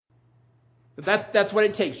But that's what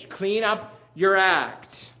it takes. Clean up your act.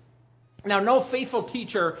 Now, no faithful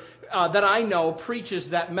teacher that I know preaches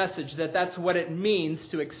that message, that that's what it means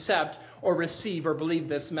to accept or receive or believe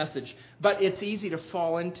this message. But it's easy to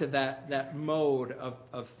fall into that mode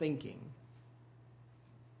of thinking.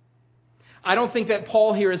 I don't think that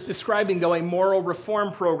Paul here is describing, though, a moral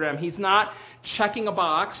reform program. He's not checking a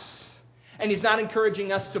box, and he's not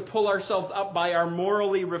encouraging us to pull ourselves up by our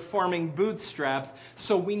morally reforming bootstraps,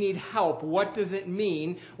 so we need help. What does it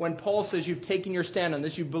mean when Paul says you've taken your stand on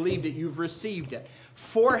this, you've believed it, you've received it?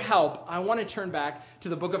 For help, I want to turn back to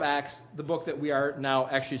the book of Acts, the book that we are now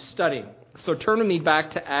actually studying. So turn with me back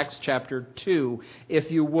to Acts chapter 2, if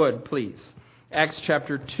you would, please. Acts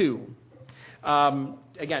chapter 2.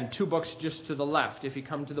 Again, 2 books just to the left. If you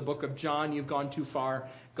come to the book of John, you've gone too far.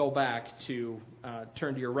 Go back to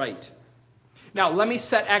turn to your right. Now, let me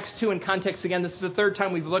set Acts 2 in context again. This is the 3rd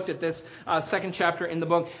time we've looked at this 2nd chapter in the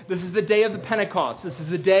book. This is the day of the Pentecost. This is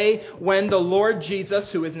the day when the Lord Jesus,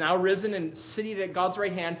 who is now risen and seated at God's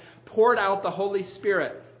right hand, poured out the Holy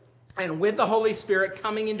Spirit. And with the Holy Spirit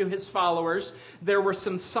coming into his followers, there were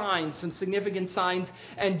some signs, some significant signs,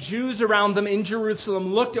 and Jews around them in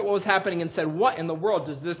Jerusalem looked at what was happening and said, what in the world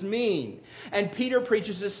does this mean? And Peter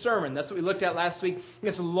preaches this sermon. That's what we looked at last week.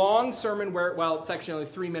 It's a long sermon where, well, it's actually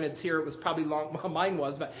only 3 minutes here. It was probably long, well, mine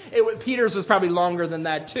was, but Peter's was probably longer than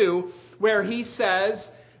that too, where he says,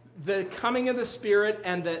 the coming of the Spirit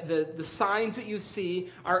and the signs that you see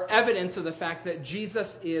are evidence of the fact that Jesus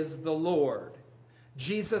is the Lord.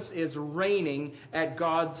 Jesus is reigning at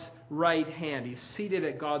God's right hand. He's seated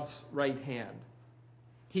at God's right hand.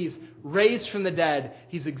 He's raised from the dead.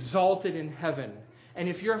 He's exalted in heaven. And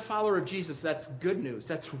if you're a follower of Jesus, that's good news.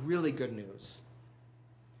 That's really good news.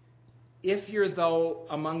 If you're, though,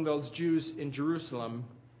 among those Jews in Jerusalem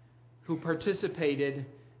who participated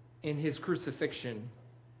in his crucifixion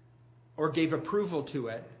or gave approval to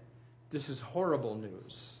it, this is horrible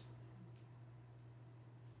news.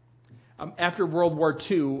 After World War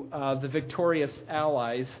II, the victorious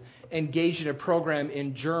Allies engaged in a program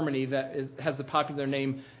in Germany that has the popular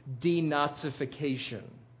name denazification.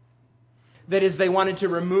 That is, they wanted to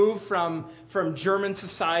remove from German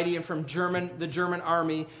society and from the German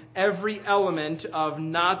army every element of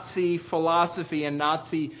Nazi philosophy and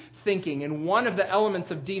Nazi thinking. And one of the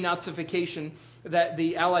elements of denazification that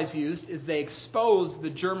the Allies used is they exposed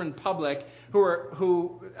the German public,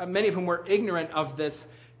 who many of whom were ignorant of this,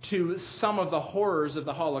 to some of the horrors of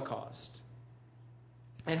the Holocaust.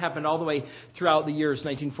 It happened all the way throughout the years,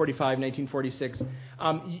 1945, 1946.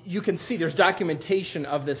 You can see there's documentation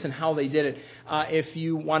of this and how they did it. If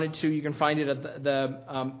you wanted to, you can find it at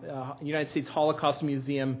the United States Holocaust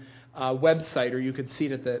Museum website, or you could see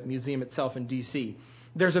it at the museum itself in D.C.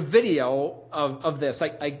 There's a video of this.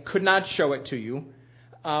 I could not show it to you.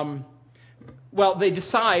 Well, they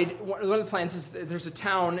decide, one of the plans is there's a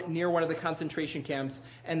town near one of the concentration camps,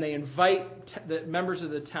 and they invite the members of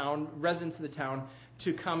the town, residents of the town,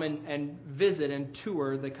 to come and visit and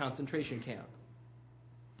tour the concentration camp.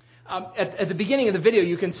 At the beginning of the video,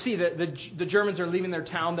 you can see that the Germans are leaving their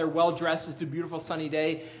town. They're well-dressed. It's a beautiful sunny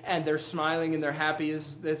day, and they're smiling and they're happy as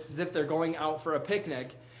if they're going out for a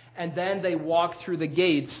picnic. And then they walk through the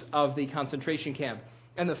gates of the concentration camp.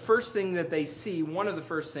 And the first thing that they see, one of the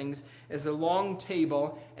first things, is a long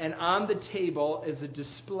table, and on the table is a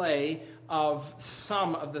display of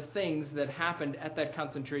some of the things that happened at that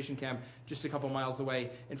concentration camp just a couple miles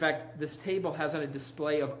away. In fact, this table has on a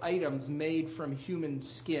display of items made from human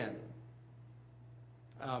skin.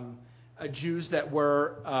 Jews that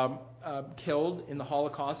were killed in the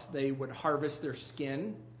Holocaust, they would harvest their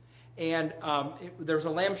skin. And there was a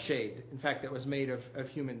lampshade, in fact, that was made of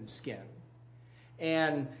human skin.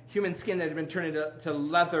 And human skin that had been turned into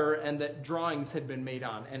leather and that drawings had been made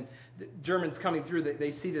on. And the Germans coming through,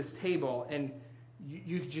 they see this table, and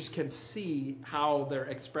you just can see how their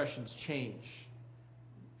expressions change.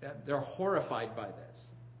 They're horrified by this.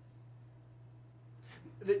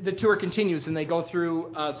 The tour continues, and they go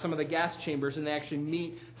through some of the gas chambers, and they actually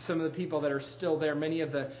meet some of the people that are still there. Many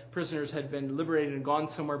of the prisoners had been liberated and gone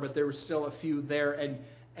somewhere, but there were still a few there,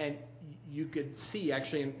 and you could see,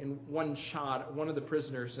 actually, in one shot, one of the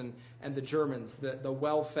prisoners and the Germans, the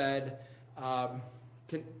well-fed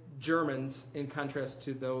Germans, in contrast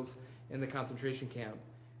to those in the concentration camp.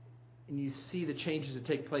 And you see the changes that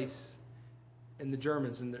take place in the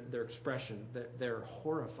Germans and their expression. They're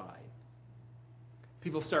horrified.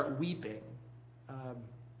 People start weeping. A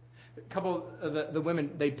couple of the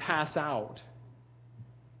women, they pass out.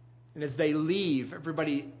 And as they leave,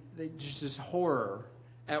 everybody, just this horror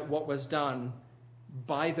at what was done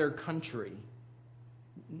by their country,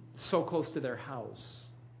 so close to their house.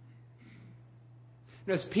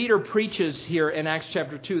 As Peter preaches here in Acts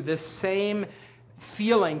chapter 2, this same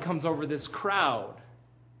feeling comes over this crowd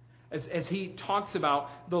as he talks about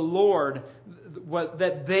the Lord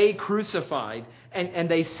that they crucified. And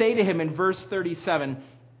they say to him in verse 37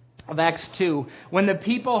 of Acts 2, when the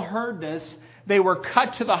people heard this, they were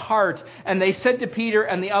cut to the heart, and they said to Peter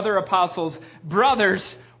and the other apostles, "Brothers,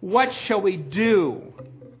 what shall we do?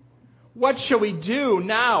 What shall we do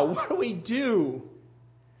now? What do we do?"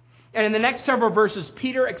 And in the next several verses,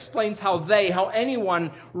 Peter explains how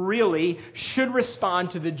anyone really should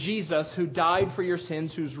respond to the Jesus who died for your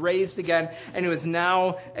sins, who's raised again, and who is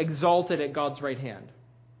now exalted at God's right hand.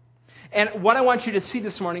 And what I want you to see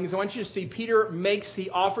this morning is I want you to see he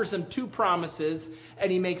offers them two promises, and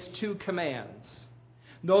he makes two commands.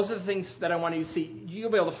 Those are the things that I want you to see.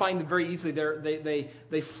 You'll be able to find them very easily.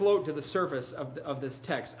 They float to the surface of this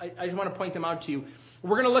text. I just want to point them out to you.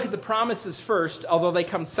 We're going to look at the promises first, although they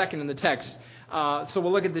come second in the text. So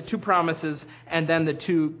we'll look at the two promises and then the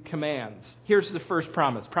two commands. Here's the first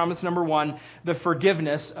promise. Promise number 1, the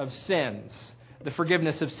forgiveness of sins. The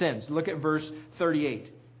forgiveness of sins. Look at verse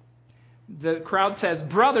 38. The crowd says,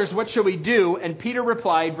 "Brothers, what shall we do?" And Peter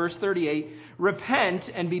replied, verse 38, "Repent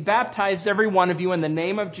and be baptized every one of you in the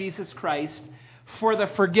name of Jesus Christ for the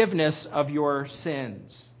forgiveness of your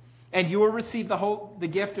sins. And you will receive the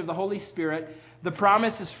gift of the Holy Spirit. The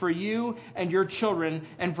promise is for you and your children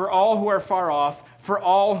and for all who are far off, for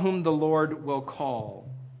all whom the Lord will call."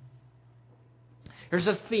 Here's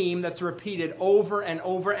a theme that's repeated over and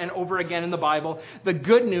over and over again in the Bible. The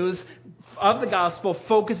good news of the gospel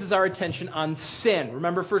focuses our attention on sin.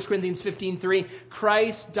 Remember 1 Corinthians 15:3,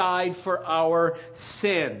 Christ died for our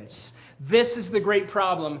sins. This is the great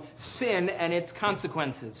problem, sin and its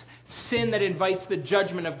consequences. Sin that invites the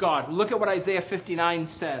judgment of God. Look at what Isaiah 59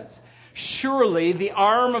 says. "Surely the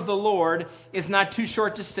arm of the Lord is not too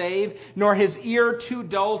short to save, nor his ear too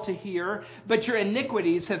dull to hear. But your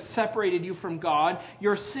iniquities have separated you from God.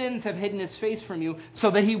 Your sins have hidden his face from you,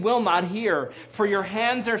 so that he will not hear. For your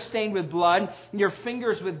hands are stained with blood, your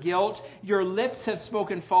fingers with guilt. Your lips have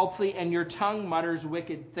spoken falsely, and your tongue mutters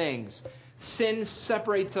wicked things." Sin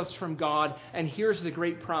separates us from God, and here's the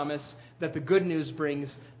great promise that the good news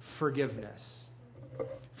brings: forgiveness.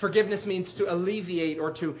 Forgiveness means to alleviate or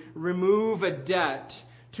to remove a debt,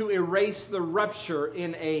 to erase the rupture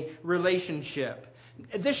in a relationship.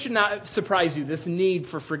 This should not surprise you, this need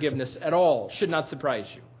for forgiveness at all. Should not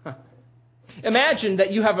surprise you. Imagine that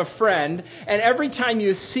you have a friend, and every time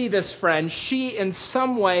you see this friend, she in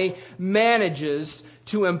some way manages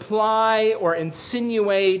to imply or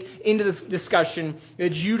insinuate into the discussion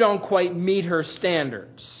that you don't quite meet her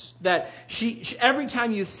standards. That she every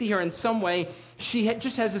time you see her in some way, she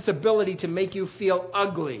just has this ability to make you feel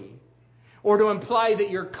ugly, or to imply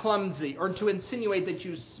that you're clumsy, or to insinuate that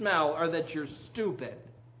you smell, or that you're stupid.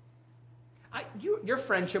 Your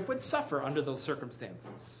friendship would suffer under those circumstances.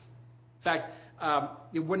 In fact,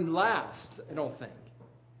 it wouldn't last, I don't think.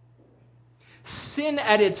 Sin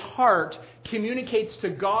at its heart communicates to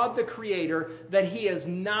God the Creator that He is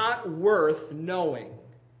not worth knowing,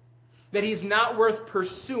 that He's not worth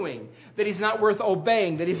pursuing, that He's not worth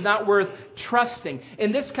obeying, that He's not worth trusting.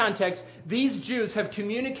 In this context, these Jews have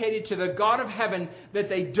communicated to the God of heaven that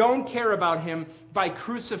they don't care about Him by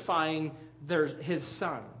crucifying His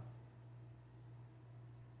Son.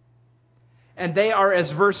 And they are,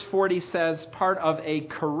 as verse 40 says, part of a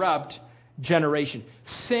corrupt generation.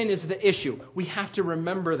 Sin is the issue. We have to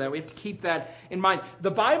remember that. We have to keep that in mind.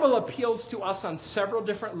 The Bible appeals to us on several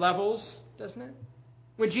different levels, doesn't it?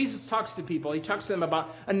 When Jesus talks to people, He talks to them about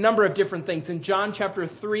a number of different things. In John chapter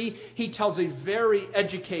 3, He tells a very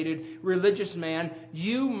educated religious man,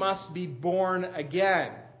 you must be born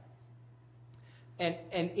again. And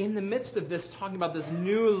in the midst of this, talking about this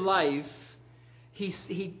new life,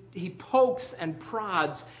 he pokes and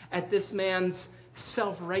prods at this man's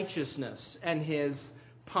self-righteousness and his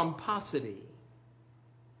pomposity.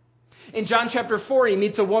 In John chapter 4, he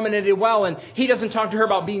meets a woman at a well, and he doesn't talk to her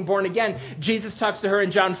about being born again. Jesus talks to her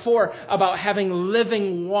in John 4 about having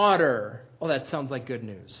living water. Oh, that sounds like good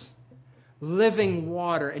news. Living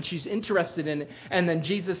water. And she's interested in it. And then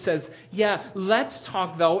Jesus says, yeah, let's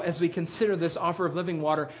talk, though, as we consider this offer of living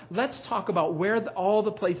water, let's talk about where all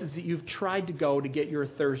the places that you've tried to go to get your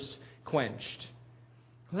thirst quenched.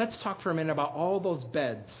 Let's talk for a minute about all those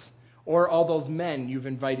beds, or all those men you've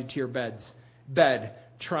invited to your bed,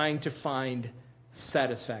 trying to find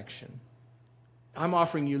satisfaction. I'm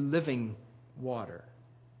offering you living water.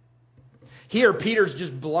 Here, Peter's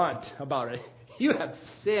just blunt about it. You have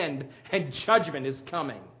sinned, and judgment is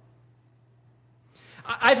coming.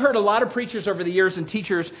 I've heard a lot of preachers over the years and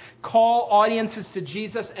teachers call audiences to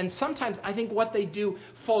Jesus, and sometimes I think what they do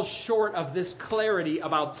falls short of this clarity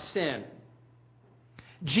about sin.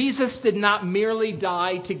 Jesus did not merely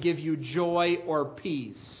die to give you joy or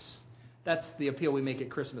peace. That's the appeal we make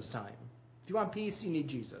at Christmas time. If you want peace, you need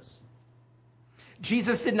Jesus.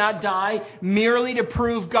 Jesus did not die merely to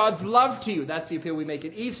prove God's love to you. That's the appeal we make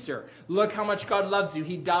at Easter. Look how much God loves you.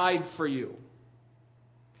 He died for you.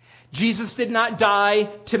 Jesus did not die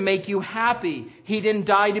to make you happy. He didn't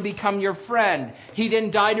die to become your friend. He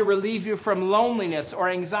didn't die to relieve you from loneliness or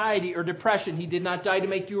anxiety or depression. He did not die to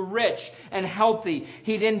make you rich and healthy.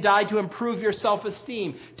 He didn't die to improve your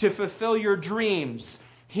self-esteem, to fulfill your dreams.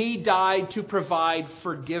 He died to provide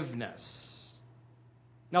forgiveness.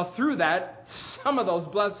 Now, through that, some of those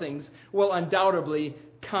blessings will undoubtedly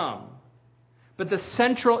come. But the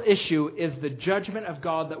central issue is the judgment of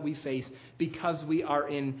God that we face because we are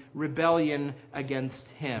in rebellion against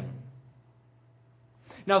Him.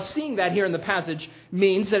 Now, seeing that here in the passage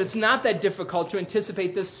means that it's not that difficult to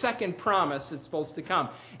anticipate this second promise that's supposed to come.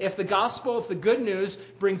 If the gospel, if the good news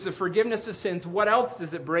brings the forgiveness of sins, what else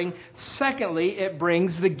does it bring? Secondly, it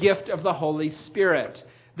brings the gift of the Holy Spirit.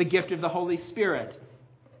 The gift of the Holy Spirit.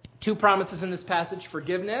 Two promises in this passage,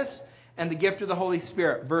 forgiveness and the gift of the Holy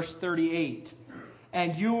Spirit. Verse 38.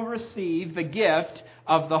 And you will receive the gift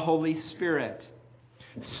of the Holy Spirit.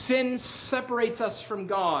 Sin separates us from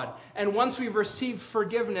God. And once we've received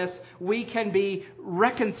forgiveness, we can be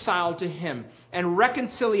reconciled to Him. And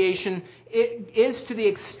reconciliation is to the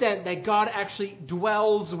extent that God actually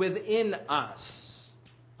dwells within us.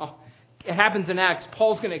 Oh, it happens in Acts.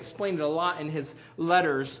 Paul's going to explain it a lot in his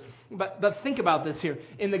letters. But think about this here.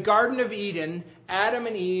 In the Garden of Eden, Adam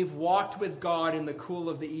and Eve walked with God in the cool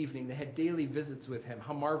of the evening. They had daily visits with Him.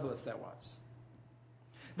 How marvelous that was.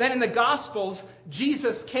 Then in the Gospels,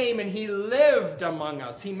 Jesus came and He lived among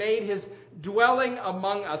us. He made His dwelling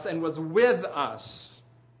among us and was with us.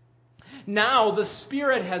 Now the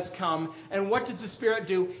Spirit has come, and what does the Spirit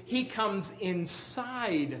do? He comes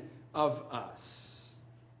inside of us.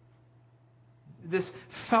 This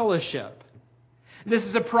fellowship. This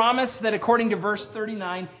is a promise that, according to verse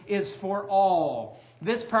 39, is for all.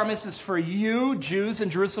 This promise is for you, Jews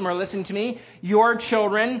in Jerusalem are listening to me, your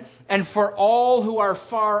children, and for all who are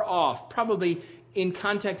far off. Probably in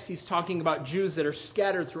context, he's talking about Jews that are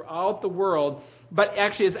scattered throughout the world. But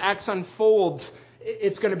actually, as Acts unfolds,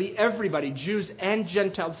 it's going to be everybody, Jews and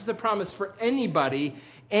Gentiles. This is a promise for anybody.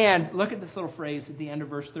 And look at this little phrase at the end of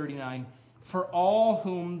verse 39. For all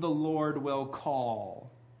whom the Lord will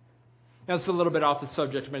call. Now, it's a little bit off the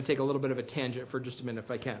subject. I'm going to take a little bit of a tangent for just a minute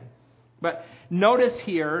if I can. But notice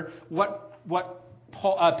here what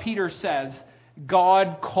Peter says,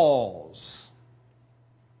 God calls.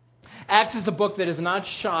 Acts is a book that is not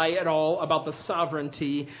shy at all about the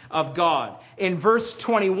sovereignty of God. In verse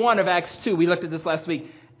 21 of Acts 2, we looked at this last week,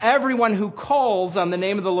 everyone who calls on the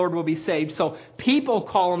name of the Lord will be saved. So people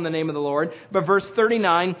call on the name of the Lord. But verse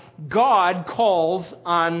 39, God calls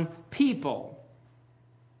on people.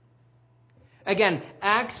 Again,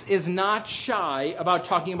 Acts is not shy about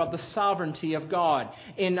talking about the sovereignty of God.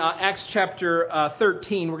 In Acts chapter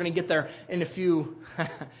 13, we're going to get there in a few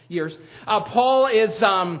years, Paul is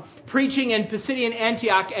preaching in Pisidian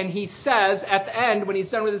Antioch, and he says at the end, when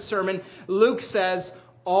he's done with his sermon, Luke says,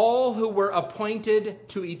 all who were appointed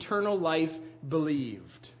to eternal life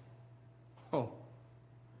believed. Oh,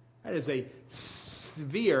 that is a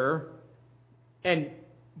severe and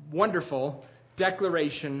wonderful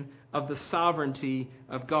declaration of the sovereignty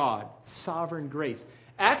of God. Sovereign grace.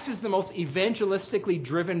 Acts is the most evangelistically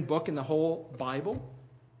driven book in the whole Bible,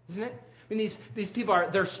 isn't it? I mean, these people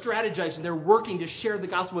they're strategizing, they're working to share the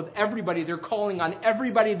gospel with everybody. They're calling on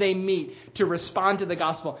everybody they meet to respond to the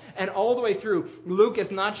gospel. And all the way through, Luke is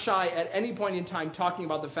not shy at any point in time talking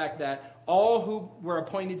about the fact that all who were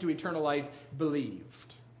appointed to eternal life believed.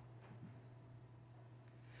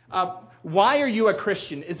 Why are you a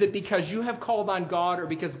Christian? Is it because you have called on God or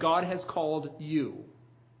because God has called you?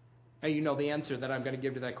 And you know the answer that I'm going to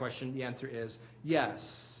give to that question. The answer is yes.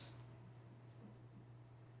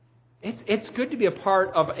 It's good to be a part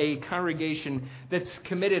of a congregation that's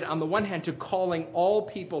committed, on the one hand, to calling all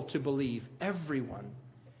people to believe, everyone,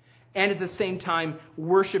 and at the same time,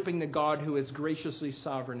 worshiping the God who is graciously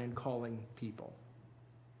sovereign in calling people.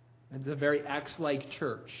 It's a very Acts-like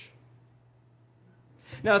church.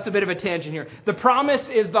 Now, that's a bit of a tangent here. The promise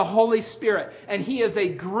is the Holy Spirit, and He is a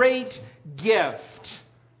great gift.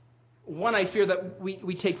 One I fear that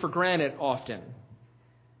we take for granted often.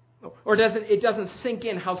 Or it doesn't sink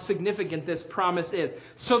in how significant this promise is.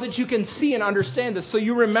 So that you can see and understand this, so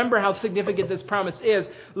you remember how significant this promise is,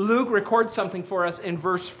 Luke records something for us in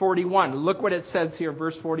verse 41. Look what it says here,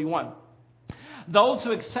 verse 41. Those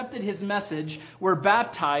who accepted his message were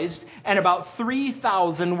baptized, and about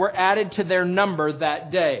 3,000 were added to their number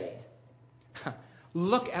that day.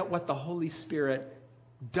 Look at what the Holy Spirit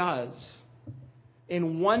does.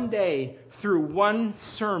 In one day, through one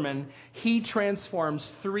sermon, he transforms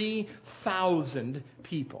 3,000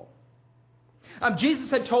 people. Jesus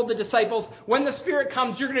had told the disciples, when the Spirit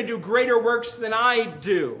comes, you're going to do greater works than I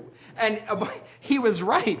do. And he was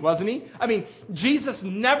right, wasn't he? I mean, Jesus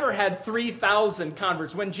never had 3,000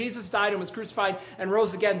 converts. When Jesus died and was crucified and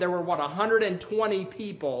rose again, there were, 120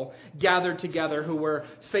 people gathered together who were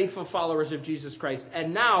faithful followers of Jesus Christ.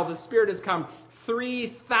 And now the Spirit has come.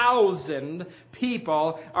 3,000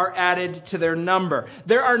 people are added to their number.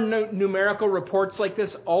 There are numerical reports like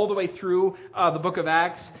this all the way through the book of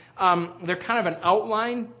Acts. They're kind of an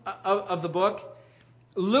outline of the book.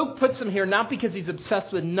 Luke puts them here not because he's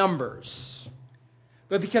obsessed with numbers,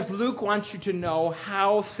 but because Luke wants you to know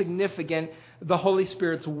how significant the Holy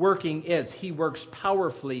Spirit's working is. He works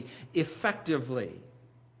powerfully, effectively.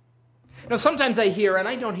 Now, sometimes I hear, and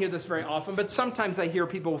I don't hear this very often, but sometimes I hear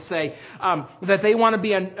people say that they want to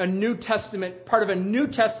be a New Testament, part of a New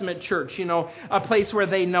Testament church, a place where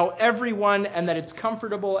they know everyone and that it's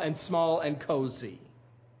comfortable and small and cozy.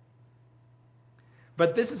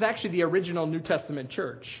 But this is actually the original New Testament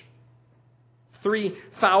church.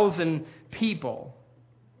 3,000 people.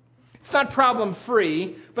 It's not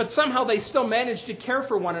problem-free, but somehow they still manage to care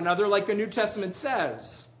for one another like the New Testament says.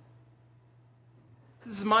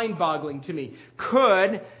 This is mind-boggling to me.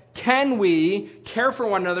 Can we care for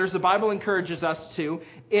one another, as the Bible encourages us to,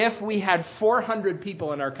 if we had 400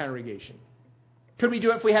 people in our congregation? Could we do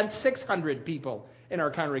it if we had 600 people in our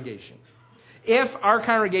congregation? If our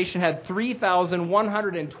congregation had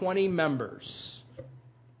 3,120 members,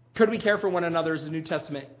 could we care for one another as the New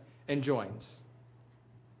Testament enjoins?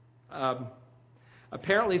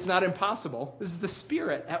 Apparently it's not impossible. This is the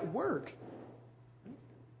Spirit at work.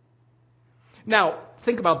 Now,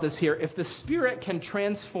 think about this here. If the Spirit can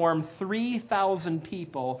transform 3,000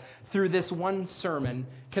 people through this one sermon,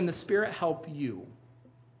 can the Spirit help you?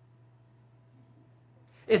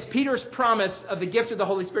 Is Peter's promise of the gift of the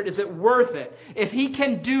Holy Spirit, is it worth it? If he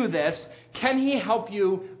can do this, can he help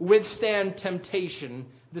you withstand temptation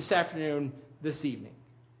this afternoon, this evening?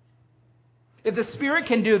 If the Spirit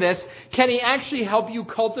can do this, can he actually help you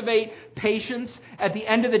cultivate patience at the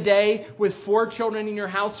end of the day with 4 children in your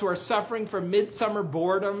house who are suffering from midsummer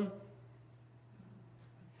boredom?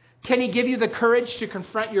 Can he give you the courage to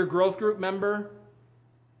confront your growth group member?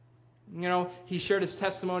 He shared his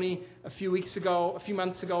testimony a few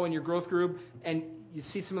months ago in your growth group, and you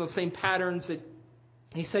see some of the same patterns that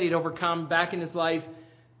he said he'd overcome back in his life.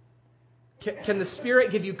 Can the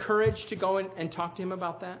Spirit give you courage to go and talk to him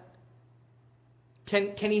about that?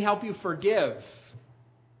 Can he help you forgive?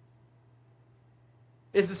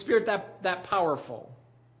 Is the Spirit that powerful?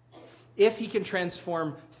 If he can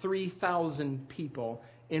transform 3,000 people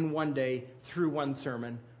in one day through one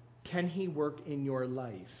sermon, can he work in your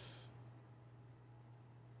life?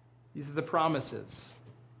 These are the promises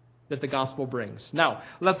that the gospel brings. Now,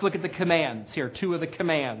 let's look at the commands here. 2 of the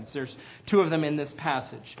commands. There's 2 of them in this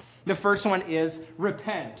passage. The first one is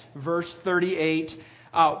repent. Verse 38.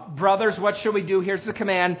 Brothers, what shall we do? Here's the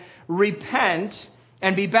command. Repent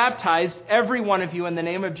and be baptized, every one of you, in the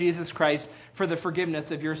name of Jesus Christ for the forgiveness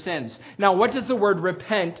of your sins. Now, what does the word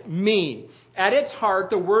repent mean? At its heart,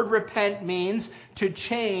 the word repent means to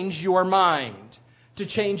change your mind. To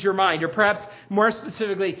change your mind, or perhaps more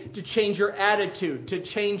specifically, to change your attitude, to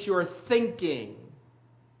change your thinking.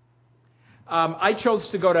 I chose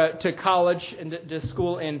to go to college and to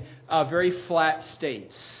school in very flat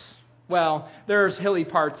states. Well, there's hilly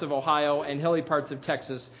parts of Ohio and hilly parts of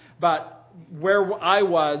Texas, but where I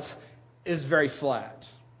was is very flat.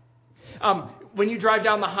 When you drive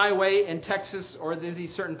down the highway in Texas or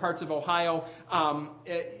these certain parts of Ohio,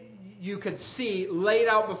 you could see laid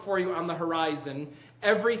out before you on the horizon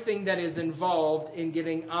everything that is involved in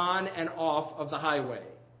getting on and off of the highway,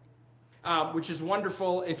 which is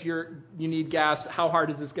wonderful if you need gas. How hard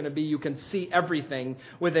is this going to be? You can see everything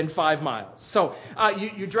within 5 miles. So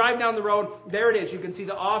you drive down the road. There it is. You can see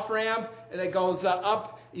the off-ramp that goes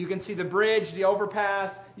up. You can see the bridge, the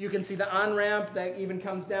overpass. You can see the on-ramp that even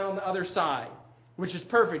comes down the other side, which is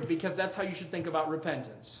perfect because that's how you should think about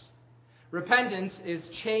repentance. Repentance is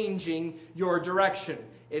changing your direction.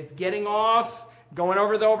 It's getting off, going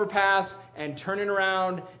over the overpass, and turning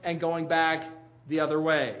around and going back the other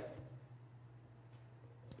way.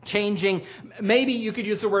 Changing, maybe you could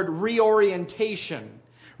use the word reorientation.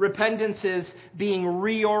 Repentance is being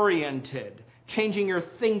reoriented, changing your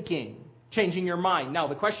thinking, changing your mind. Now,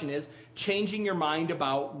 the question is, changing your mind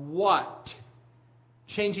about what?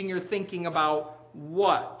 Changing your thinking about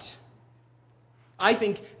what? I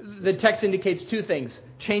think the text indicates two things.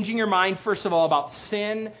 Changing your mind, first of all, about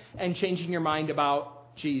sin, and changing your mind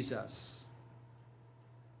about Jesus.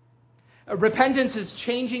 Repentance is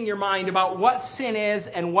changing your mind about what sin is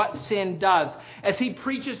and what sin does. As he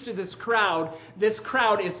preaches to this crowd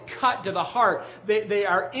is cut to the heart. They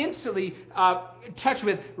are instantly touched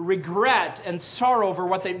with regret and sorrow over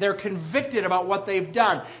what they're convicted about what they've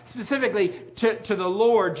done, specifically to the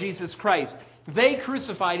Lord Jesus Christ. They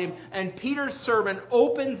crucified him, and Peter's sermon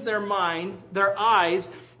opens their minds, their eyes,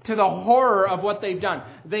 to the horror of what they've done.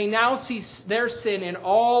 They now see their sin in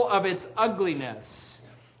all of its ugliness.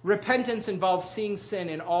 Repentance involves seeing sin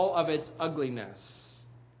in all of its ugliness.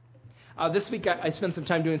 This week I spent some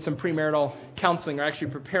time doing some premarital counseling, or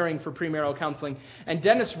actually preparing for premarital counseling. And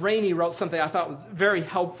Dennis Rainey wrote something I thought was very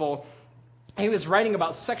helpful. He was writing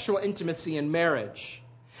about sexual intimacy in marriage.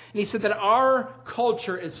 And he said that our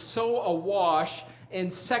culture is so awash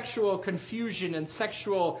in sexual confusion and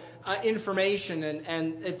sexual information,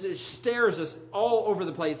 and it stares us all over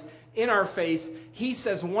the place in our face. He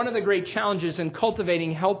says one of the great challenges in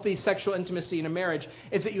cultivating healthy sexual intimacy in a marriage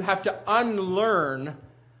is that you have to unlearn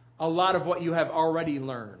a lot of what you have already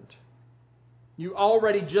learned. You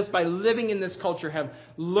already, just by living in this culture, have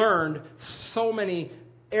learned so many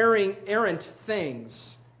errant things.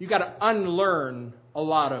 You've got to unlearn a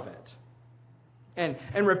lot of it.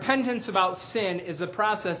 And repentance about sin is a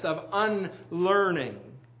process of unlearning.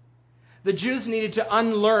 The Jews needed to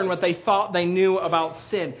unlearn what they thought they knew about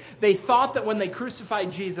sin. They thought that when they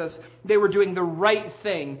crucified Jesus, they were doing the right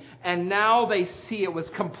thing, and now they see it was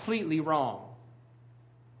completely wrong.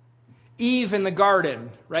 Eve in the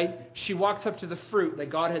garden, right? She walks up to the fruit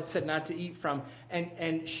that God had said not to eat from,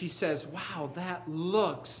 and she says, wow, that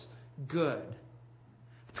looks good.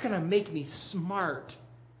 It's going to make me smart.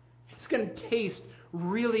 It's going to taste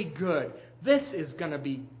really good. This is going to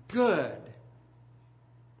be good.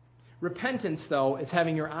 Repentance, though, is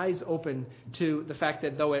having your eyes open to the fact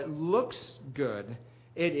that though it looks good,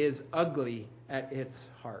 it is ugly at its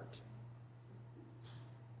heart.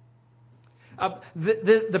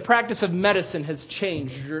 The practice of medicine has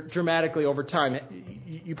changed dramatically over time.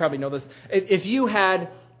 You probably know this. If you had,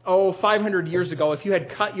 500 years ago, if you had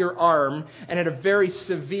cut your arm and had a very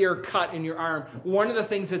severe cut in your arm, one of the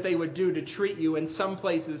things that they would do to treat you in some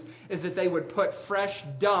places is that they would put fresh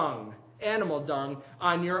dung, animal dung,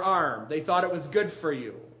 on your arm. They thought it was good for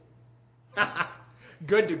you.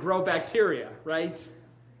 Good to grow bacteria, right?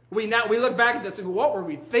 We look back at this and go, what were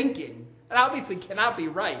we thinking? That obviously cannot be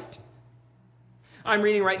right. I'm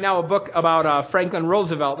reading right now a book about Franklin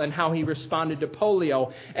Roosevelt and how he responded to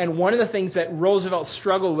polio. And one of the things that Roosevelt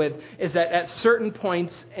struggled with is that at certain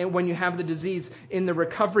points, and when you have the disease in the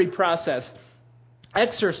recovery process,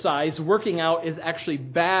 exercise, working out, is actually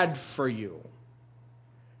bad for you.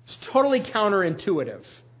 It's totally counterintuitive.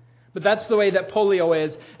 But that's the way that polio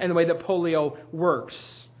is and the way that polio works.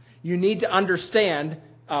 You need to understand,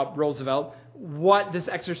 Roosevelt, what this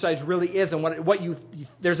exercise really is, and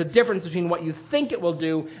there's a difference between what you think it will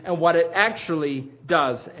do and what it actually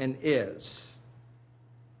does and is.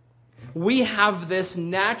 We have this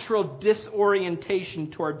natural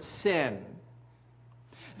disorientation towards sin.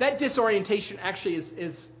 That disorientation actually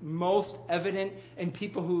is most evident in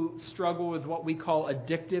people who struggle with what we call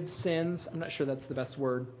addictive sins. I'm not sure that's the best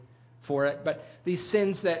word for it, but these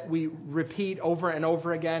sins that we repeat over and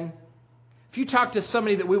over again. If you talk to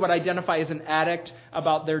somebody that we would identify as an addict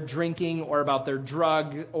about their drinking or about their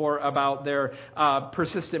drug or about their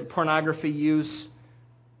persistent pornography use,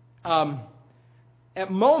 at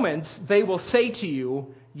moments they will say to you,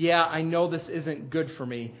 yeah, I know this isn't good for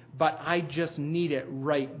me, but I just need it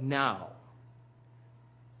right now.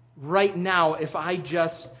 Right now, if I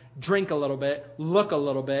just drink a little bit, look a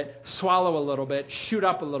little bit, swallow a little bit, shoot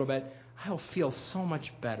up a little bit, I'll feel so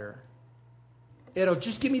much better. It'll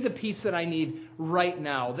just give me the peace that I need right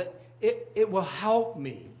now. That it will help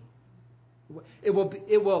me. It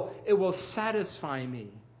will satisfy me.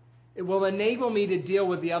 It will enable me to deal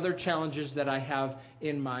with the other challenges that I have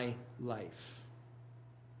in my life.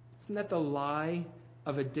 Isn't that the lie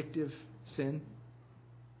of addictive sin?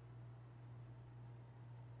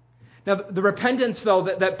 Now, the repentance, though,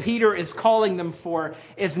 that Peter is calling them for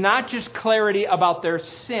is not just clarity about their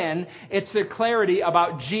sin. It's their clarity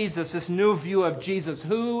about Jesus, this new view of Jesus.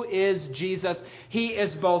 Who is Jesus? He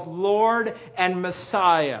is both Lord and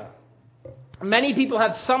Messiah. Many people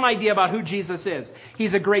have some idea about who Jesus is.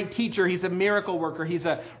 He's a great teacher. He's a miracle worker. He's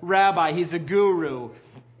a rabbi. He's a guru.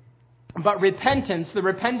 But repentance, the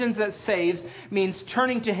repentance that saves, means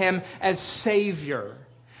turning to Him as Savior.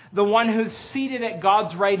 The one who's seated at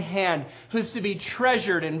God's right hand, who's to be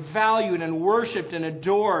treasured and valued and worshipped and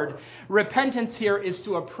adored. Repentance here is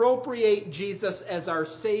to appropriate Jesus as our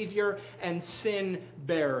Savior and sin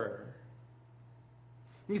bearer.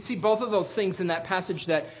 You see both of those things in that passage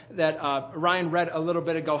that Ryan read a little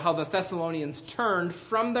bit ago, how the Thessalonians turned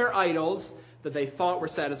from their idols that they thought were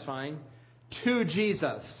satisfying to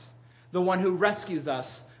Jesus, the one who rescues us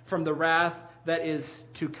from the wrath that is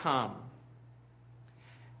to come.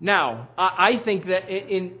 Now, I think that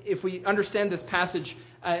if we understand this passage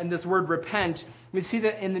and this word repent, we see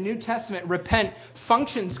that in the New Testament, repent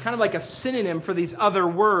functions kind of like a synonym for these other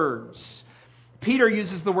words. Peter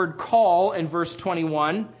uses the word call in verse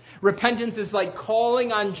 21. Repentance is like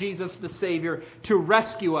calling on Jesus the Savior to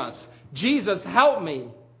rescue us. Jesus, help me.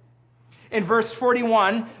 In verse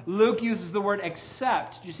 41, Luke uses the word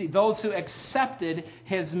accept. You see, those who accepted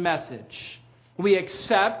His message. We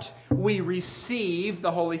accept, we receive the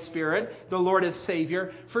Holy Spirit, the Lord as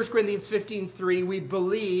Savior. 1 Corinthians 15:3, we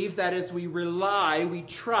believe, that is, we rely, we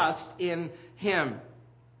trust in Him.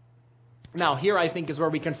 Now, here I think is where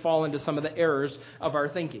we can fall into some of the errors of our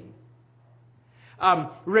thinking.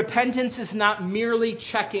 Repentance is not merely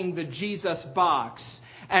checking the Jesus box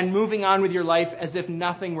and moving on with your life as if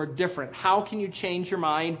nothing were different. How can you change your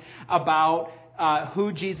mind about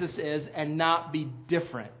who Jesus is and not be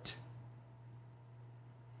different?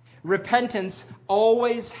 Repentance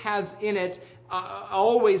always has in it,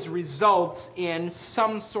 always results in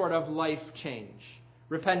some sort of life change.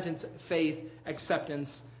 Repentance, faith, acceptance,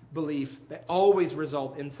 belief, they always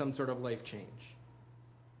result in some sort of life change.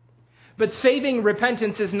 But saving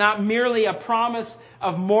repentance is not merely a promise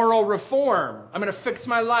of moral reform. I'm going to fix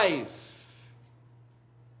my life.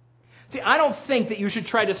 See, I don't think that you should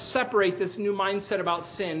try to separate this new mindset about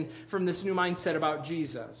sin from this new mindset about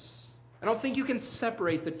Jesus. I don't think you can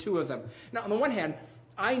separate the two of them. Now, on the one hand,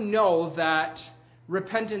 I know that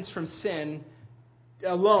repentance from sin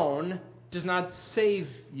alone does not save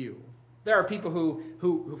you. There are people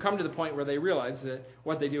who come to the point where they realize that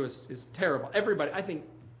what they do is terrible. Everybody, I think,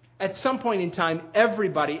 at some point in time,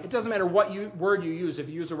 everybody, it doesn't matter what word you use, if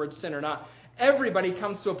you use the word sin or not, everybody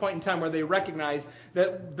comes to a point in time where they recognize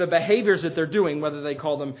that the behaviors that they're doing, whether they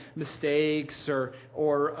call them mistakes or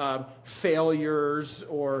failures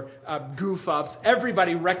or goof-ups,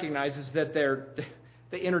 everybody recognizes that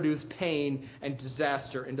they introduce pain and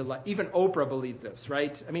disaster into life. Even Oprah believes this,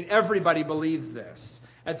 right? I mean, everybody believes this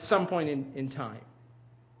at some point in time.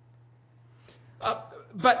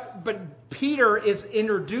 But Peter is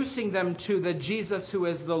introducing them to the Jesus who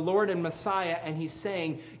is the Lord and Messiah, and he's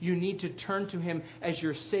saying you need to turn to Him as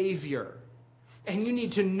your Savior. And you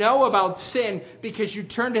need to know about sin because you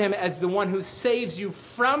turn to Him as the one who saves you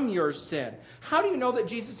from your sin. How do you know that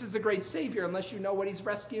Jesus is a great Savior unless you know what He's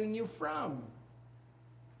rescuing you from?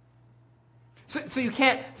 So you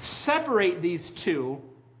can't separate these two,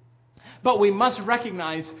 but we must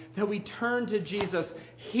recognize that we turn to Jesus.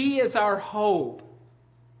 He is our hope.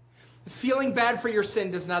 Feeling bad for your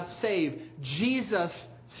sin does not save. Jesus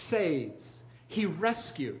saves. He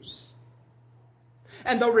rescues.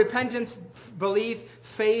 And though repentance, belief,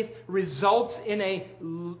 faith results in a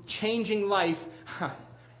changing life,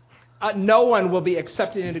 no one will be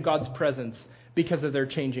accepted into God's presence because of their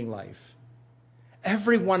changing life.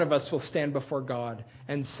 Every one of us will stand before God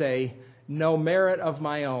and say, no merit of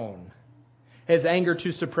my own, His anger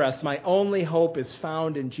to suppress. My only hope is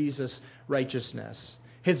found in Jesus' righteousness.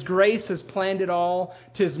 His grace has planned it all.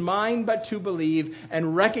 'Tis mine but to believe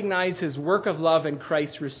and recognize His work of love in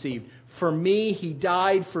Christ received. For me He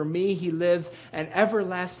died, for me He lives, and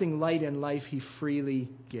everlasting light and life He freely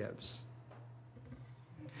gives.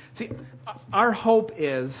 See, our hope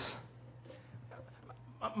is,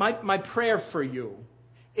 my prayer for you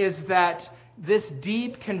is that this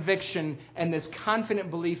deep conviction and this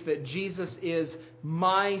confident belief that Jesus is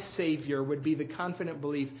my Savior would be the confident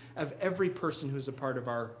belief of every person who's a part of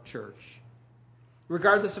our church.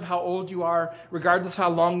 Regardless of how old you are, regardless how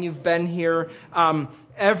long you've been here,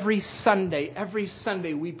 every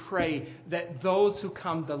Sunday we pray that those who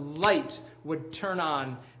come, the light would turn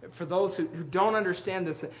on. For those who don't understand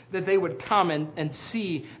this, that they would come and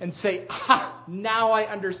see and say, now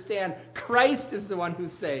I understand. Christ is the one who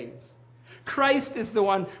saves. Christ is the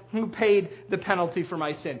one who paid the penalty for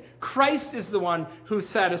my sin. Christ is the one who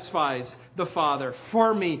satisfies the Father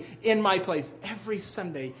for me in my place. Every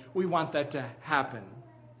Sunday we want that to happen.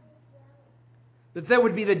 That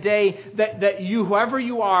would be the day that you, whoever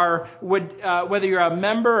you are, would, whether you're a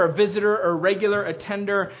member or visitor or regular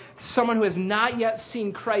attender, someone who has not yet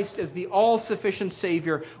seen Christ as the all-sufficient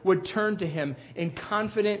Savior, would turn to Him in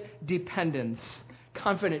confident dependence,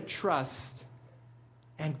 confident trust.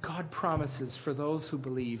 And God promises for those who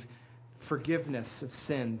believe forgiveness of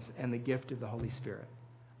sins and the gift of the Holy Spirit.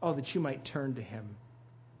 Oh, that you might turn to Him.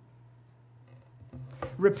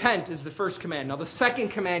 Repent is the first command. Now, the second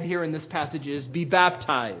command here in this passage is be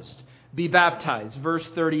baptized. Be baptized. Verse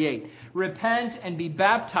 38. Repent and be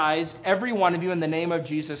baptized, every one of you, in the name of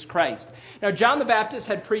Jesus Christ. Now, John the Baptist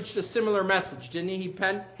had preached a similar message, didn't he?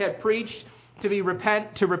 He had preached to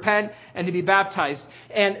repent and to be baptized.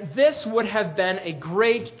 And this would have been a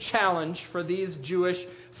great challenge for these Jewish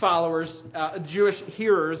followers, Jewish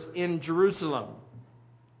hearers in Jerusalem.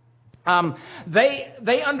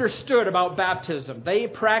 They understood about baptism. They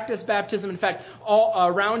practiced baptism. In fact, all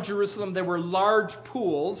around Jerusalem there were large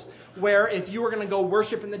pools where if you were going to go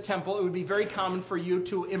worship in the temple, it would be very common for you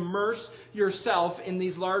to immerse yourself in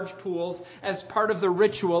these large pools as part of the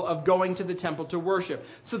ritual of going to the temple to worship.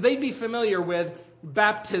 So they'd be familiar with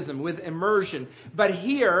baptism, with immersion. But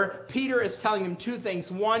here, Peter is telling them two things.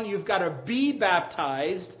 One, you've got to be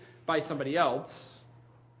baptized by somebody else.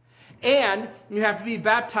 And you have to be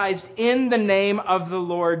baptized in the name of the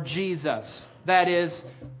Lord Jesus. That is,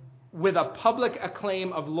 with a public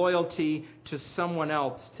acclaim of loyalty to someone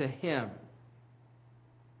else, to Him.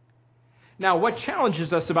 Now, what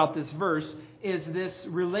challenges us about this verse is this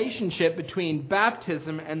relationship between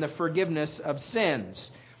baptism and the forgiveness of sins.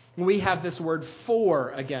 We have this word "for"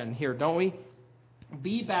 again here, don't we?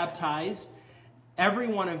 Be baptized,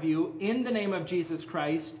 every one of you, in the name of Jesus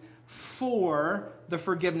Christ, for the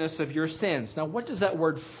forgiveness of your sins. Now, what does that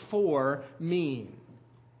word "for" mean?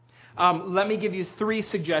 Let me give you three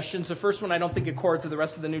suggestions. The first one I don't think accords with the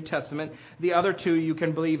rest of the New Testament. The other two you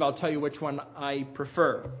can believe. I'll tell you which one I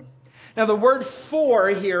prefer. Now, the word "for"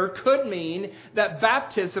 here could mean that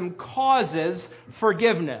baptism causes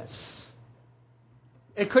forgiveness.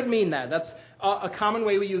 It could mean that. That's a common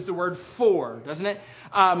way we use the word "for," doesn't it?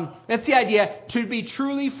 That's the idea. To be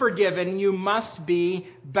truly forgiven, you must be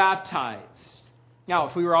baptized. Now,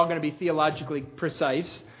 if we were all going to be theologically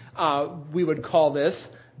precise, we would call this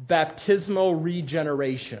baptismal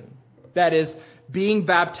regeneration. That is, being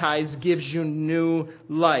baptized gives you new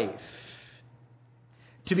life.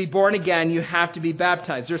 To be born again, you have to be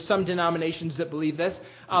baptized. There's some denominations that believe this.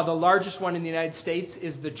 The largest one in the United States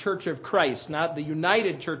is the Church of Christ, not the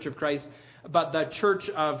United Church of Christ, but the Church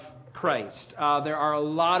of Christ. There are a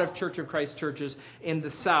lot of Church of Christ churches in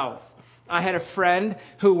the South. I had a friend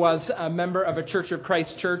who was a member of a Church of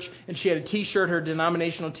Christ church, and she had a T-shirt, her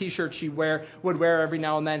denominational T-shirt she would wear every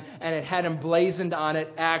now and then, and it had emblazoned on it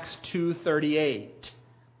Acts 2:38.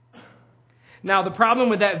 Now, the problem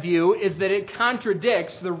with that view is that it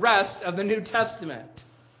contradicts the rest of the New Testament.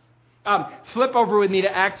 Flip over with me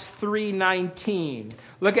to Acts 3:19.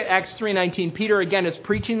 Look at Acts 3:19. Peter again is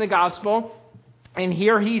preaching the gospel, and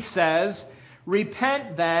here he says,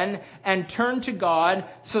 "Repent then and turn to God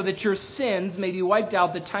so that your sins may be wiped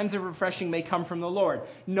out, that times of refreshing may come from the Lord."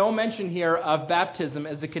 No mention here of baptism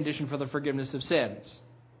as a condition for the forgiveness of sins.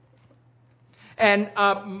 And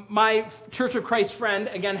my Church of Christ friend,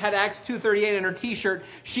 again, had Acts 2:38 on her T-shirt.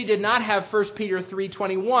 She did not have 1 Peter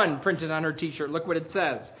 3:21 printed on her T-shirt. Look what it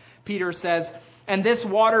says. Peter says, "And this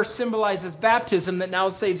water symbolizes baptism that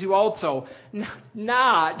now saves you also."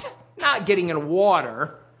 Not getting in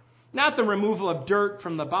water, not the removal of dirt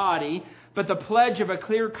from the body, but the pledge of a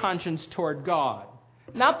clear conscience toward God.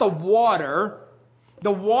 Not the water.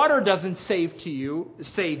 The water doesn't save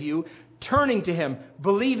you. Turning to Him,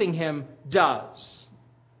 believing Him does.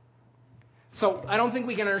 So I don't think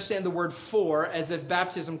we can understand the word "for" as if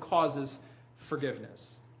baptism causes forgiveness.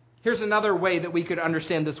 Here's another way that we could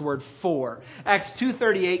understand this word "for." Acts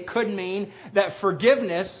 2:38 could mean that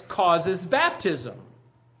forgiveness causes baptism.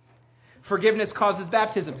 Forgiveness causes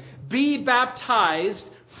baptism. Be baptized,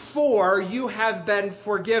 for you have been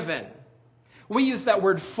forgiven. We use that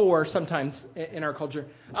word "for" sometimes in our culture.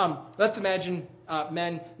 Let's imagine,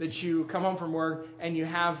 men, that you come home from work and you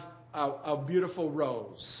have a beautiful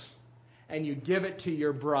rose. And you give it to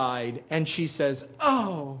your bride and she says,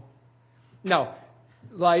 "Oh." No,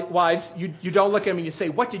 like wives, you don't look at them and you say,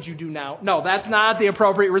 "What did you do now?" No, that's not the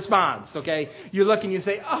appropriate response, okay? You look and you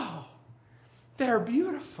say, "Oh, they're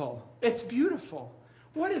beautiful. It's beautiful.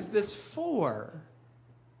 What is this for?"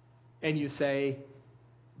 And you say,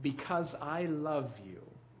 "Because I love you.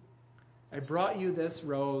 I brought you this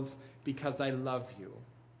rose because I love you."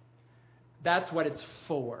 That's what it's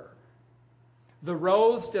for. The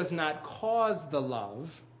rose does not cause the love.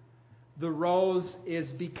 The rose is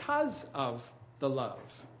because of the love.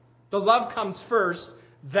 The love comes first,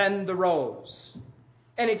 then the rose.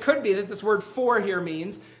 And it could be that this word "for" here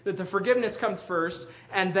means that the forgiveness comes first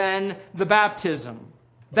and then the baptism.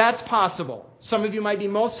 That's possible. Some of you might be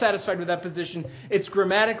most satisfied with that position. It's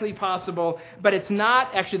grammatically possible, but it's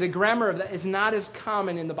not, actually, the grammar of that is not as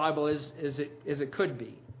common in the Bible as it could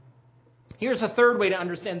be. Here's a third way to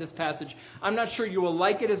understand this passage. I'm not sure you will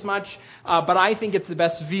like it as much, but I think it's the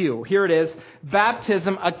best view. Here it is.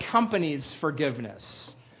 Baptism accompanies forgiveness.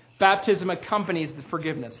 Baptism accompanies the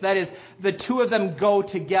forgiveness. That is, the two of them go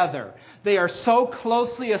together. They are so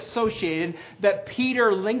closely associated that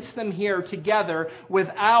Peter links them here together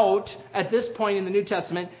without, at this point in the New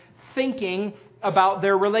Testament, thinking about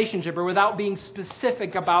their relationship or without being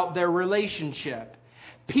specific about their relationship.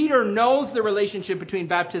 Peter knows the relationship between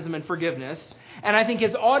baptism and forgiveness, and I think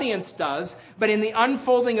his audience does, but in the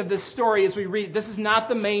unfolding of this story as we read, this is not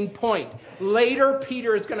the main point. Later,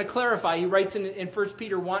 Peter is going to clarify. He writes in 1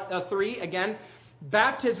 Peter 3, again,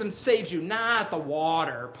 baptism saves you, not the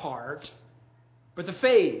water part, but the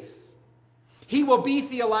faith. He will be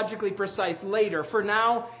theologically precise later. For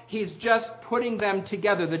now, he's just putting them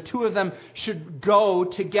together. The two of them should go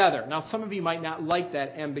together. Now, some of you might not like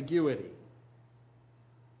that ambiguity.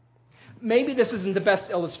 Maybe this isn't the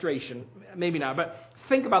best illustration. Maybe not, but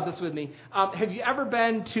think about this with me. Have you ever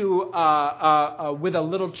been to with a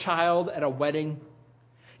little child at a wedding?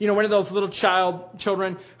 You know, one of those little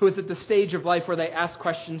children who is at the stage of life where they ask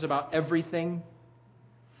questions about everything.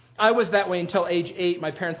 I was that way until age 8.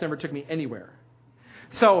 My parents never took me anywhere.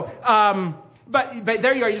 So, but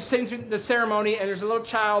there you are. You're sitting through the ceremony, and there's a little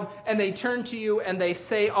child, and they turn to you and they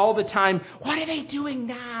say all the time, "What are they doing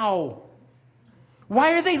now?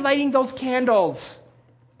 Why are they lighting those candles?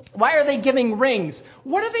 Why are they giving rings?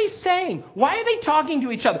 What are they saying? Why are they talking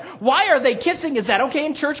to each other? Why are they kissing? Is that okay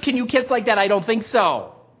in church? Can you kiss like that? I don't think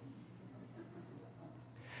so."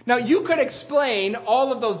 Now, you could explain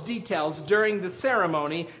all of those details during the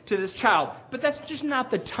ceremony to this child, but that's just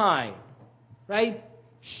not the time, right?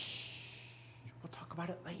 Shh, we'll talk about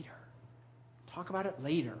it later. Talk about it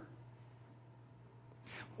later.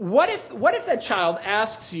 What if that child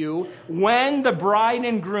asks you when the bride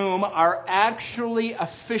and groom are actually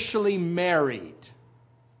officially married?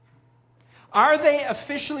 Are they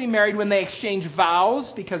officially married when they exchange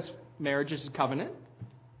vows, because marriage is a covenant?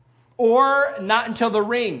 Or not until the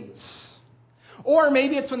rings? Or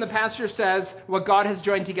maybe it's when the pastor says, "What God has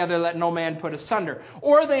joined together, let no man put asunder."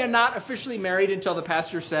 Or they are not officially married until the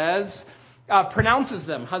pastor says, pronounces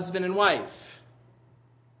them husband and wife.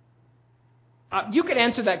 You could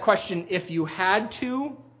answer that question if you had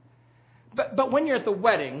to, but when you're at the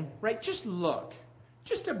wedding, right, just look,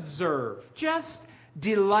 just observe, just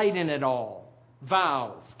delight in it all.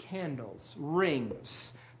 Vows, candles,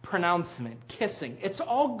 rings, pronouncement, kissing, it's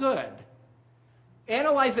all good.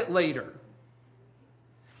 Analyze it later.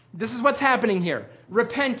 This is what's happening here.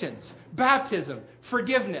 Repentance, baptism,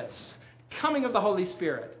 forgiveness, coming of the Holy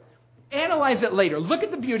Spirit. Analyze it later. Look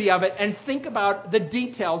at the beauty of it and think about the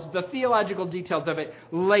details, the theological details of it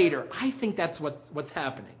later. I think that's what's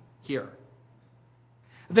happening here.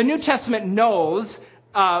 The New Testament knows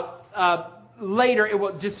later it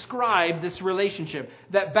will describe this relationship,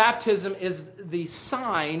 that baptism is the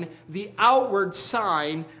sign, the outward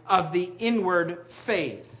sign of the inward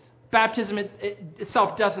faith. Baptism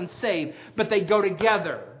itself doesn't save, but they go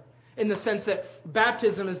together, in the sense that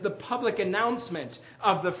baptism is the public announcement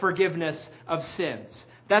of the forgiveness of sins.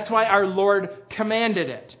 That's why our Lord commanded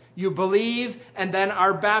it. You believe and then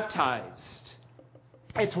are baptized.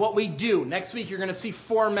 It's what we do. Next week you're going to see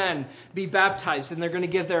 4 men be baptized, and they're going to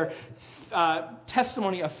give their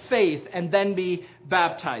testimony of faith and then be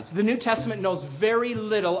baptized. The New Testament knows very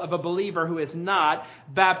little of a believer who is not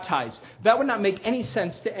baptized. That would not make any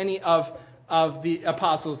sense to any of the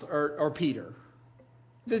apostles or Peter.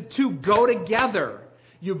 The two go together.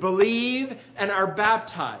 You believe and are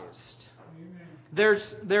baptized. There's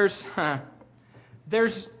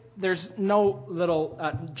no little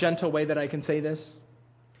gentle way that I can say this.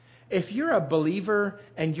 If you're a believer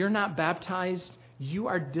and you're not baptized, you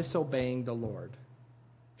are disobeying the Lord.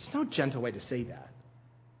 There's no gentle way to say that.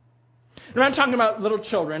 And I'm talking about little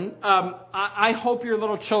children. I hope your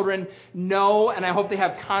little children know, and I hope they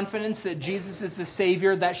have confidence that Jesus is the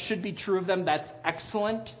Savior. That should be true of them. That's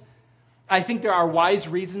excellent. I think there are wise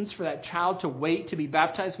reasons for that child to wait to be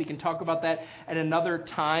baptized. We can talk about that at another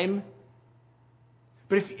time.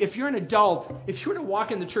 But if you're an adult, if you were to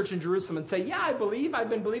walk in the church in Jerusalem and say, "Yeah, I believe, I've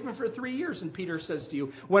been believing for 3 years," and Peter says to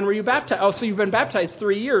you, "When were you baptized?" "Oh, so you've been baptized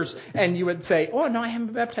 3 years." And you would say, "Oh, no, I haven't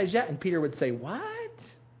been baptized yet." And Peter would say, "What?"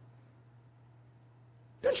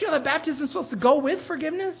 Don't you know that baptism is supposed to go with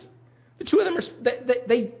forgiveness? The two of them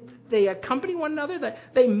are they accompany one another.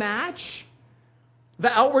 They match. The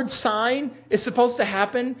outward sign is supposed to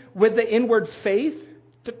happen with the inward faith.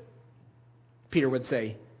 Peter would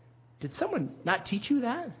say, did someone not teach you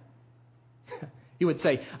that? He would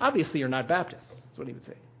say, obviously you're not Baptist. That's what he would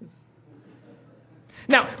say.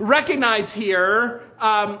 Now, recognize here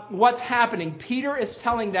what's happening. Peter is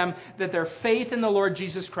telling them that their faith in the Lord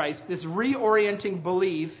Jesus Christ, this reorienting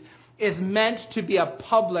belief, is meant to be a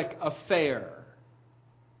public affair.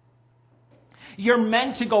 You're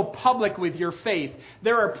meant to go public with your faith.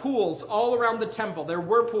 There are pools all around the temple. There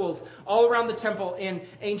were pools all around the temple in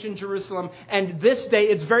ancient Jerusalem. And this day,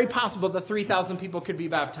 it's very possible that 3,000 people could be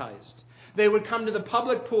baptized. They would come to the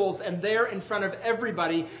public pools, and there in front of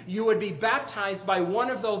everybody, you would be baptized by one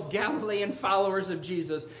of those Galilean followers of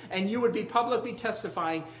Jesus, and you would be publicly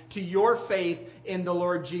testifying to your faith in the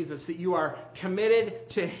Lord Jesus, that you are committed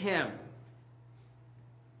to Him.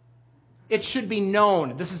 It should be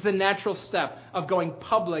known. This is the natural step of going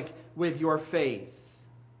public with your faith.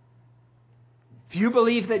 If you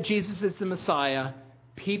believe that Jesus is the Messiah,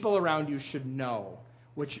 people around you should know,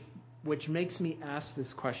 which makes me ask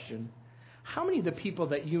this question. How many of the people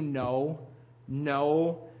that you know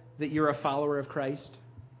that you're a follower of Christ?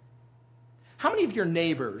 How many of your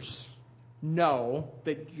neighbors know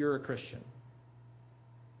that you're a Christian?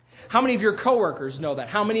 How many of your coworkers know that?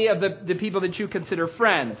 How many of the people that you consider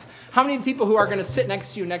friends? How many people who are going to sit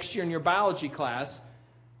next to you next year in your biology class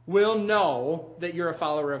will know that you're a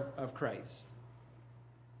follower of Christ?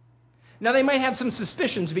 Now, they might have some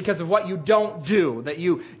suspicions because of what you don't do, that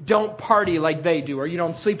you don't party like they do, or you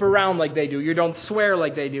don't sleep around like they do, you don't swear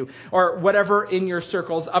like they do, or whatever in your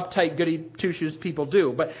circles uptight, goody two-shoes people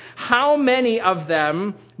do. But how many of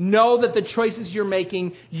them know that the choices you're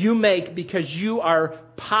making, you make because you are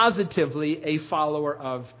positively a follower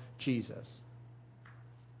of Jesus?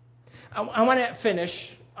 I want to finish.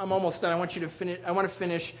 I'm almost done. I want to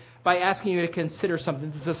finish by asking you to consider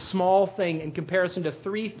something. This is a small thing in comparison to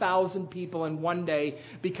 3,000 people in one day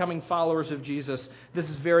becoming followers of Jesus. This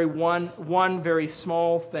is one very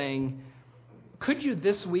small thing. Could you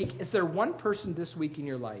this week, is there one person this week in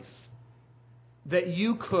your life that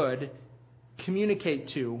you could communicate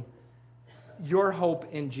to your hope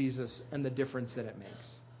in Jesus and the difference that it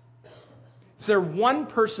makes? Is there one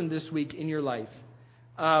person this week in your life,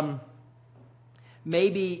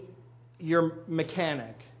 maybe your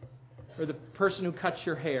mechanic, or the person who cuts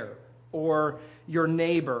your hair, or your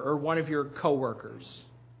neighbor, or one of your coworkers?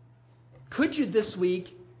 Could you this week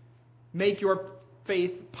make your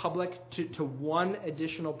faith public to one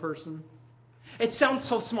additional person? It sounds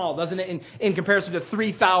so small, doesn't it, in comparison to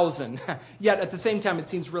 3,000. Yet at the same time, it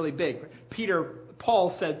seems really big.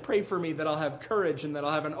 Paul said, pray for me that I'll have courage and that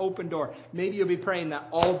I'll have an open door. Maybe you'll be praying that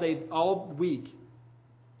all day, all week,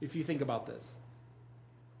 if you think about this.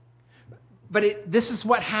 But this is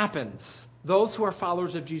what happens. Those who are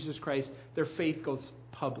followers of Jesus Christ, their faith goes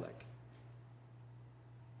public.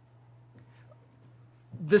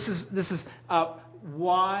 This is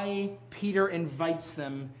why Peter invites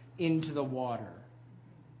them into the water.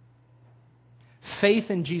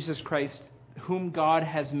 Faith in Jesus Christ, whom God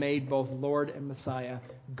has made both Lord and Messiah,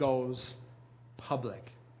 goes public.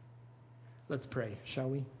 Let's pray, shall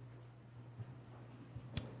we?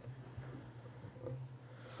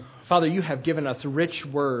 Father, you have given us rich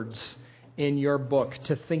words in your book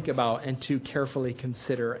to think about and to carefully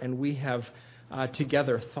consider, and we have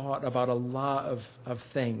together thought about a lot of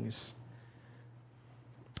things.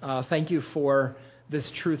 Thank you for this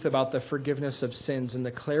truth about the forgiveness of sins and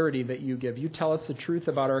the clarity that you give. You tell us the truth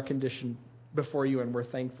about our condition before you, and we're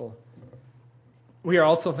thankful. We are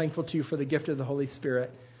also thankful to you for the gift of the Holy Spirit.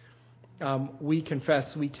 We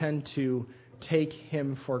confess we tend to take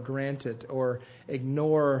him for granted or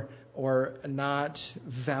ignore or not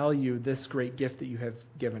value this great gift that you have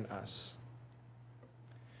given us.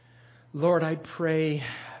 Lord, I pray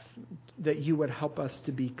that you would help us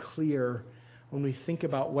to be clear when we think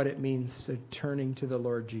about what it means to turning to the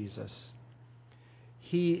Lord Jesus.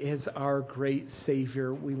 He is our great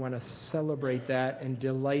Savior. We want to celebrate that and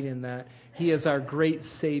delight in that. He is our great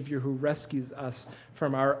Savior who rescues us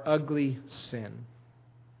from our ugly sin.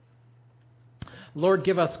 Lord,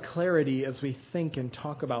 give us clarity as we think and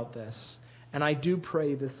talk about this. And I do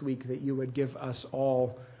pray this week that you would give us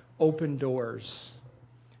all open doors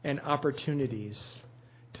and opportunities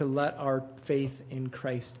to let our faith in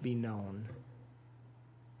Christ be known.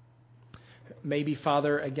 Maybe,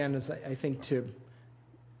 Father, again, as I think to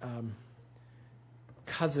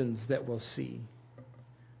cousins that we'll see,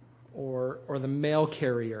 or the mail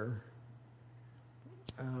carrier,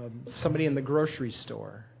 somebody in the grocery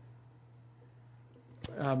store,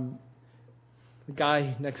 the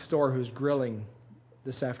guy next door who's grilling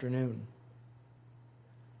this afternoon.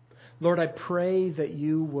 Lord, I pray that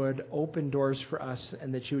you would open doors for us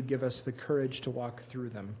and that you would give us the courage to walk through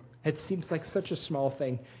them. It seems like such a small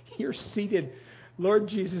thing. You're seated, Lord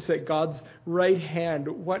Jesus, at God's right hand.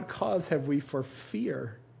 What cause have we for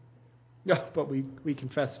fear? No, but we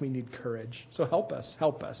confess we need courage. So help us,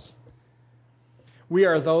 help us. We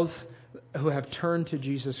are those who have turned to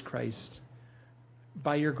Jesus Christ.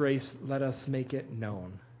 By your grace, let us make it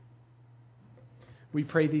known. We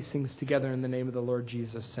pray these things together in the name of the Lord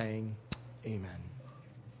Jesus, saying, Amen.